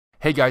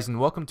Hey guys, and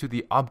welcome to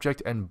the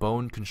Object and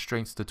Bone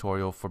Constraints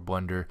tutorial for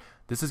Blender.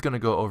 This is going to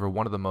go over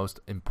one of the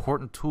most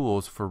important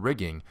tools for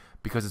rigging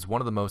because it's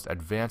one of the most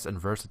advanced and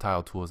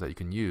versatile tools that you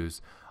can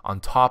use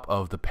on top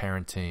of the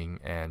parenting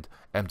and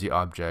empty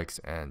objects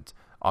and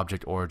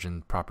object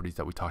origin properties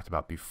that we talked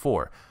about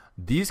before.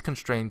 These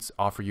constraints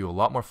offer you a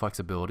lot more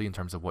flexibility in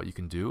terms of what you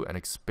can do and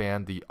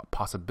expand the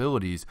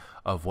possibilities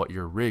of what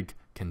your rig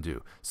can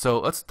do. So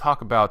let's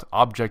talk about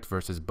object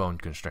versus bone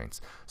constraints.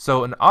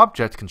 So an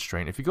object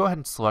constraint, if you go ahead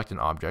and select an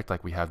object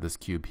like we have this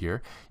cube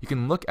here, you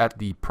can look at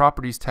the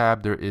properties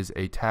tab. There is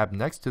a tab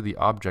next to the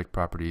object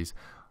properties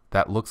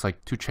that looks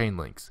like two chain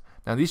links.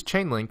 Now these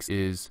chain links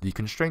is the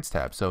constraints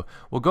tab. So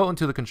we'll go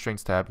into the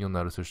constraints tab. You'll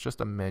notice there's just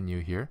a menu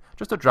here,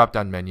 just a drop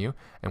down menu.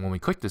 And when we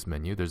click this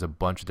menu, there's a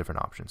bunch of different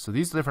options. So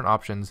these different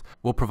options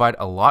will provide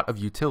a lot of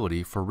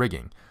utility for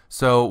rigging.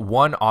 So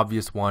one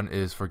obvious one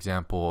is, for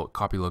example,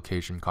 copy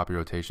location, copy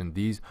rotation.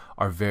 These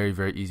are very,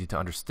 very easy to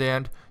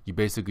understand. You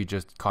basically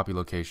just copy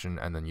location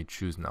and then you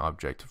choose an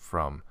object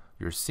from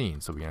your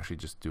scene. So we can actually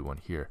just do one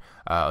here.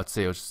 Let's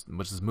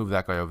just move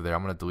that guy over there.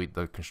 I'm going to delete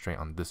the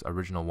constraint on this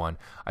original one.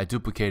 I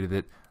duplicated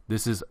it.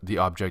 This is the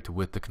object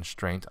with the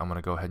constraint. I'm going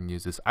to go ahead and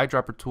use this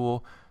eyedropper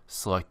tool,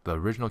 select the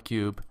original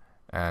cube,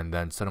 and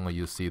then suddenly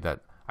you'll see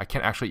that I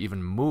can't actually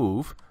even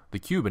move the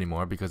cube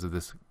anymore because of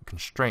this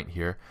constraint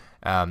here.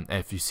 And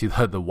if you see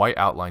the white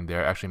outline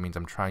there, it actually means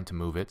I'm trying to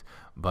move it,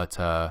 but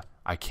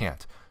I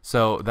can't.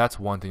 So that's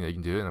one thing that you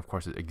can do, and of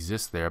course it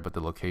exists there, but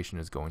the location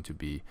is going to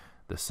be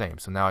the same.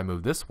 So now I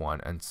move this one,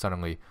 and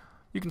suddenly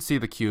you can see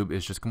the cube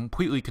is just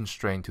completely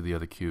constrained to the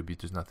other cube.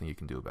 There's nothing you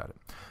can do about it.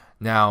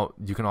 Now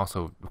you can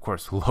also, of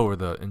course, lower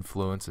the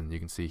influence, and you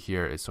can see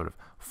here it sort of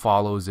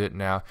follows it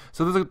now.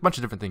 So there's a bunch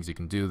of different things you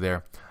can do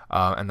there,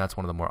 and that's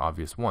one of the more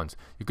obvious ones.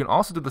 You can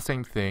also do the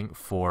same thing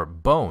for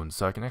bones.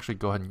 So I can actually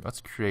go ahead and let's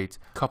create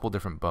a couple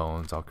different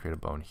bones. I'll create a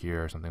bone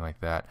here or something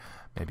like that.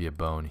 Maybe a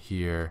bone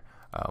here.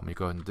 Let me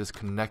go ahead and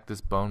disconnect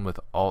this bone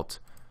with Alt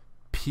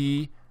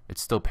P.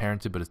 It's still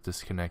parented, but it's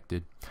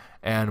disconnected.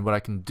 And what I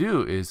can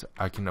do is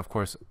I can, of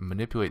course,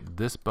 manipulate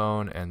this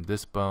bone and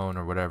this bone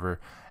or whatever,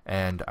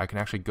 and I can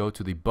actually go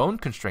to the bone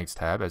constraints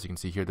tab. As you can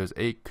see here, there's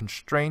a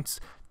constraints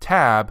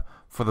tab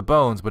for the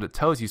bones, but it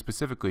tells you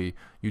specifically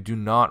you do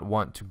not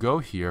want to go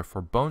here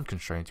for bone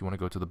constraints. You want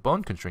to go to the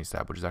bone constraints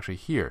tab, which is actually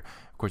here.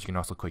 Of course, you can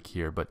also click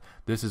here, but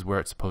this is where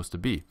it's supposed to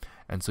be.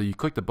 And so you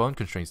click the bone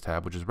constraints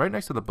tab, which is right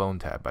next to the bone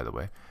tab, by the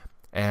way.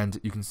 And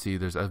you can see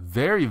there's a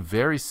very,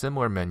 very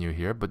similar menu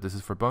here, but this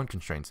is for bone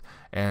constraints.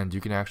 And you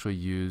can actually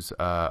use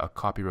a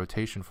copy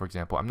rotation, for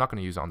example. I'm not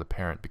going to use it on the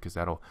parent because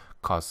that'll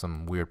cause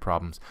some weird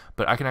problems.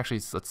 But I can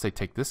actually, let's say,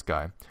 take this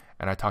guy.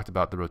 And I talked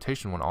about the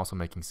rotation one also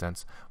making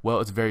sense. Well,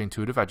 it's very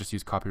intuitive. I just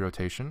use copy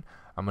rotation.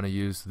 I'm going to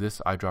use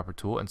this eyedropper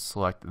tool and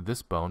select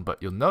this bone, but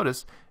you'll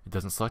notice it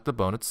doesn't select the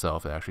bone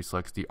itself. It actually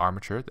selects the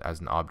armature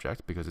as an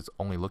object because it's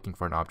only looking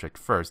for an object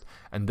first,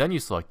 and then you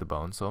select the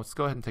bone. So let's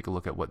go ahead and take a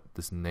look at what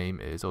this name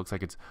is. It looks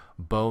like it's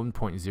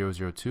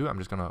bone.002. I'm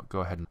just going to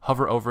go ahead and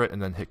hover over it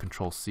and then hit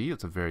Control C.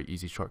 It's a very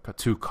easy shortcut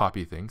to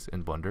copy things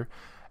in Blender.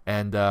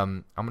 And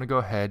I'm going to go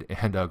ahead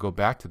and go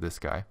back to this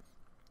guy.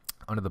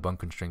 Under the bone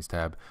constraints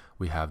tab,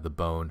 we have the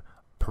bone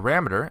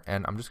parameter,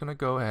 and I'm just going to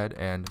go ahead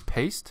and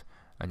paste,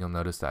 and you'll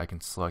notice that I can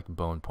select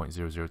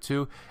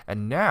bone.002,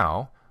 and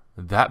now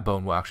that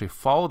bone will actually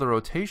follow the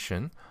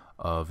rotation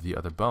of the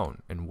other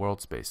bone in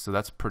world space. So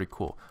that's pretty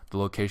cool. The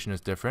location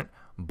is different,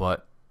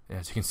 but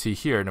as you can see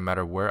here, no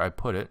matter where I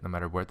put it, no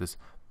matter where this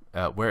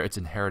where it's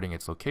inheriting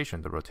its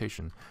location, the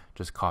rotation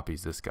just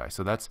copies this guy.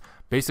 So that's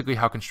basically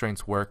how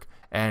constraints work,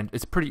 and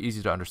it's pretty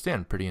easy to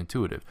understand, pretty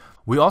intuitive.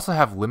 We also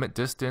have limit,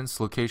 distance,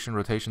 location,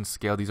 rotation,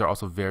 scale. These are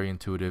also very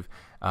intuitive.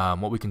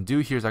 What we can do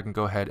here is I can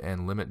go ahead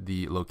and limit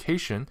the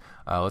location.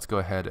 Let's go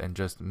ahead and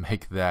just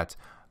make that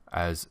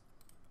as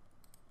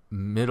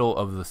middle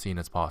of the scene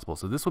as possible.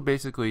 So this will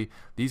basically,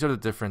 these are the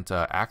different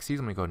axes.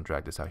 Let me go ahead and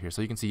drag this out here.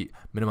 So you can see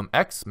minimum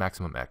X,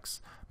 maximum X,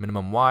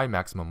 minimum Y,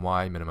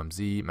 minimum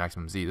Z,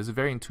 maximum Z. This is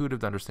very intuitive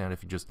to understand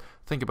if you just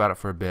think about it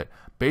for a bit.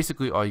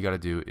 Basically, all you got to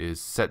do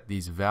is set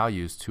these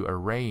values to a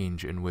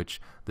range in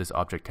which this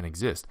object can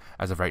exist.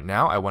 As of right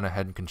now, I went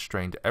ahead and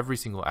constrained every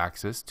single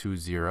axis to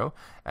 0,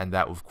 and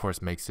that of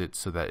course makes it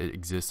so that it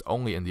exists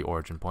only in the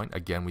origin point.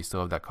 Again, we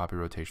still have that copy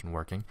rotation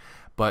working.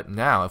 But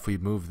now if we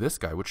move this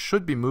guy, which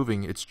should be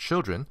moving its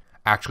children,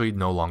 actually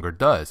no longer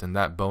does, and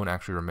that bone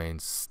actually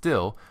remains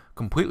still,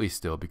 completely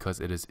still, because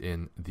it is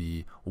in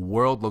the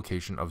world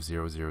location of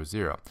 0, 0,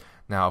 0.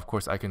 Now, of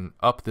course, I can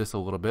up this a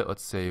little bit.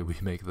 Let's say we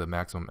make the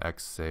maximum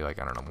X, say, like,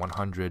 I don't know,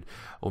 100.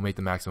 We'll make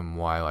the maximum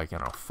Y, like, I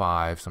don't know,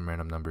 5, some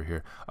random number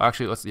here.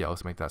 Actually,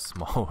 let's make that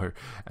smaller.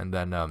 And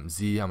then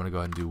Z, I'm going to go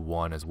ahead and do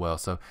 1 as well.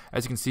 So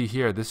as you can see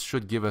here, this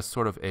should give us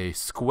sort of a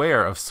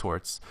square of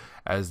sorts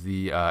as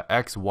the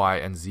X, Y,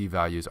 and Z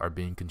values are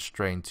being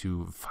constrained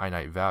to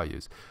finite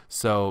values.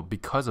 So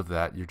because of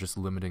that, you're just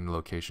limiting the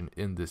location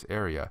in this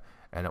area.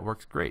 And it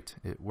works great.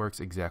 It works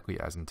exactly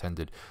as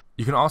intended.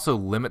 You can also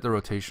limit the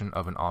rotation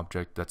of an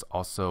object that's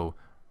also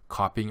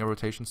copying a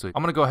rotation. So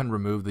I'm going to go ahead and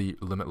remove the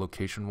limit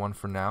location one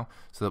for now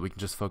so that we can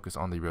just focus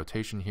on the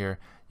rotation here.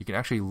 You can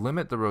actually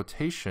limit the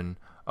rotation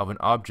of an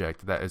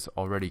object that is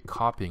already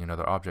copying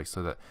another object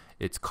so that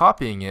it's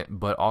copying it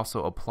but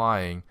also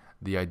applying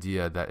the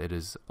idea that it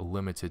is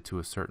limited to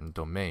a certain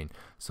domain.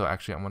 So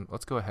actually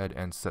let's go ahead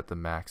and set the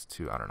max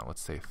to, I don't know,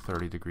 let's say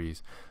 30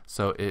 degrees.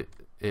 So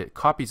it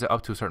copies it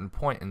up to a certain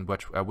point,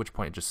 at which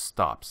point it just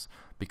stops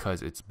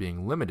because it's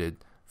being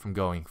limited from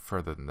going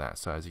further than that.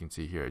 So as you can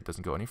see here, it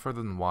doesn't go any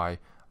further than y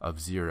of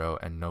 0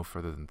 and no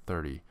further than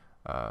 30,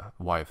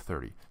 y of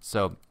 30.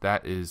 So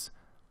that is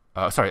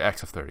sorry,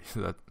 x of 30.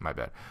 My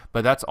bad.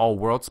 But that's all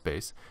world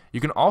space.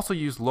 You can also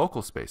use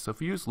local space. So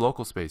if you use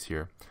local space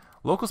here,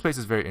 local space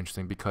is very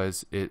interesting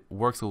because it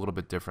works a little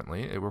bit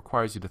differently. It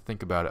requires you to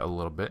think about it a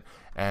little bit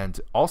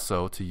and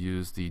also to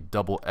use the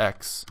double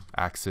X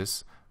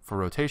axis for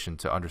rotation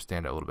to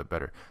understand it a little bit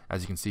better.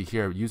 As you can see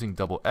here, using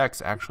double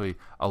X actually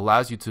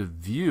allows you to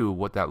view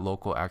what that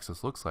local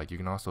axis looks like. You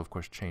can also, of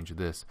course, change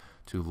this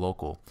to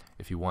local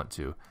if you want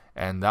to.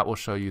 And that will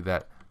show you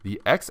that the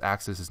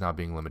x-axis is now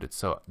being limited.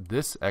 So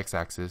this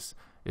x-axis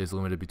is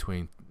limited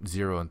between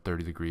 0 and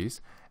 30 degrees.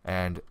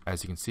 And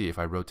as you can see, if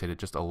I rotate it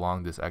just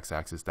along this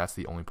x-axis, that's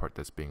the only part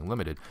that's being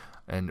limited.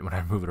 And when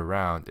I move it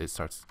around, it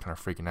starts kind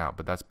of freaking out.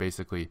 But that's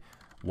basically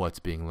what's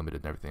being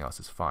limited and everything else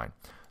is fine.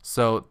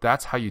 So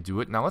that's how you do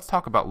it. Now let's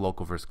talk about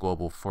local versus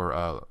global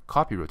for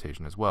copy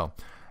rotation as well.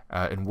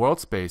 In world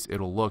space,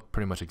 it'll look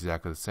pretty much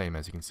exactly the same.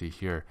 As you can see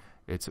here,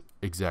 it's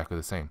exactly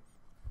the same.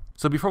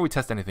 So before we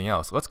test anything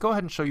else, let's go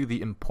ahead and show you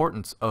the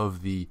importance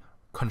of the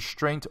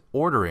constraint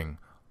ordering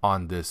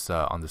on this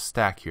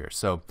stack here.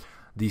 So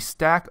the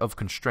stack of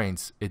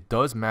constraints, it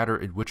does matter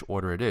in which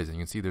order it is. And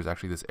you can see there's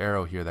actually this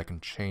arrow here that can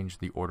change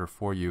the order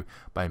for you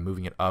by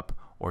moving it up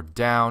or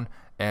down.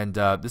 And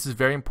this is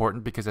very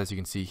important because as you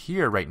can see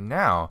here right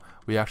now,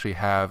 we actually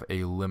have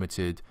a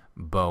limited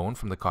bone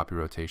from the copy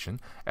rotation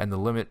and the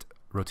limit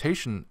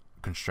rotation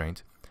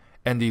constraint.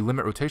 And the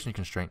limit rotation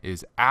constraint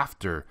is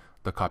after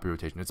the copy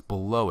rotation. It's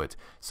below it.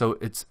 So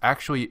it's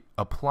actually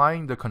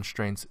applying the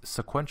constraints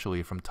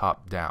sequentially from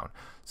top down.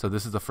 So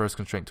this is the first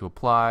constraint to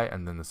apply,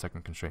 and then the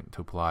second constraint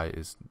to apply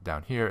is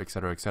down here,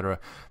 etc., etc.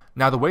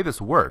 Now the way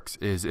this works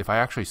is if I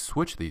actually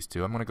switch these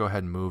two, I'm going to go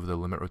ahead and move the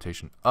limit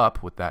rotation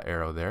up with that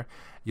arrow there.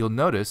 You'll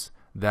notice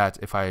that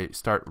if I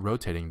start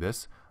rotating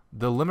this,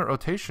 the limit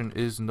rotation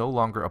is no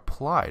longer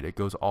applied. It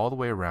goes all the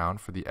way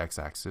around for the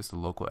x-axis, the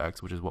local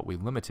x, which is what we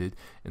limited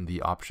in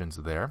the options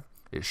there.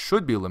 It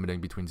should be limiting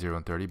between 0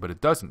 and 30, but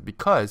it doesn't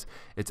because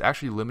it's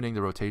actually limiting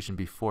the rotation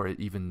before it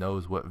even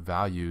knows what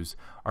values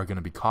are going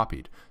to be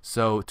copied.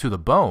 So to the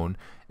bone,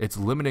 it's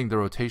limiting the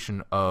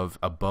rotation of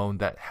a bone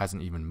that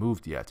hasn't even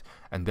moved yet.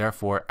 And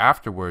therefore,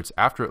 afterwards,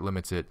 after it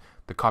limits it,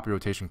 the copy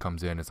rotation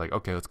comes in. It's like,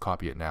 okay, let's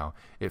copy it now.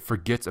 It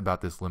forgets about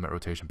this limit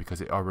rotation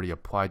because it already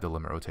applied the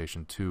limit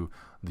rotation to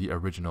the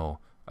original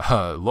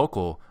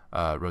local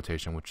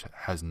rotation, which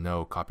has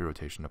no copy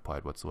rotation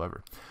applied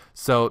whatsoever.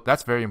 So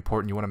that's very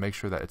important. You want to make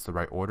sure that it's the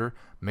right order.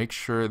 Make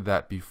sure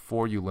that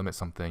before you limit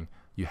something,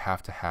 you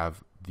have to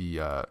have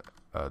the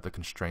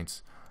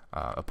constraints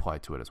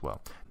applied to it as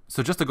well.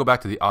 So just to go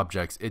back to the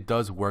objects, it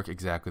does work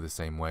exactly the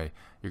same way.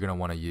 You're going to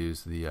want to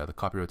use the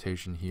copy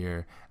rotation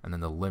here, and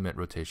then the limit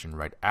rotation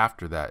right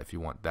after that if you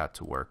want that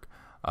to work.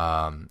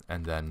 And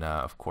then,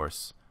 of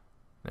course,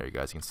 there you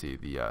guys can see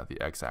the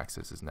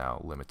x-axis is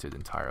now limited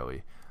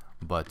entirely.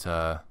 But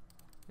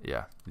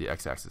yeah, the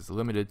x-axis is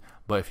limited.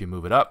 But if you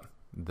move it up,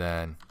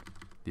 then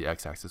the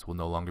x-axis will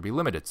no longer be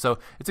limited. So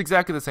it's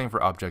exactly the same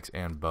for objects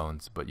and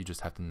bones, but you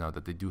just have to know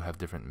that they do have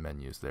different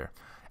menus there.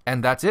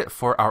 And that's it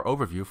for our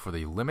overview for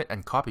the limit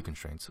and copy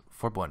constraints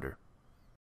for Blender.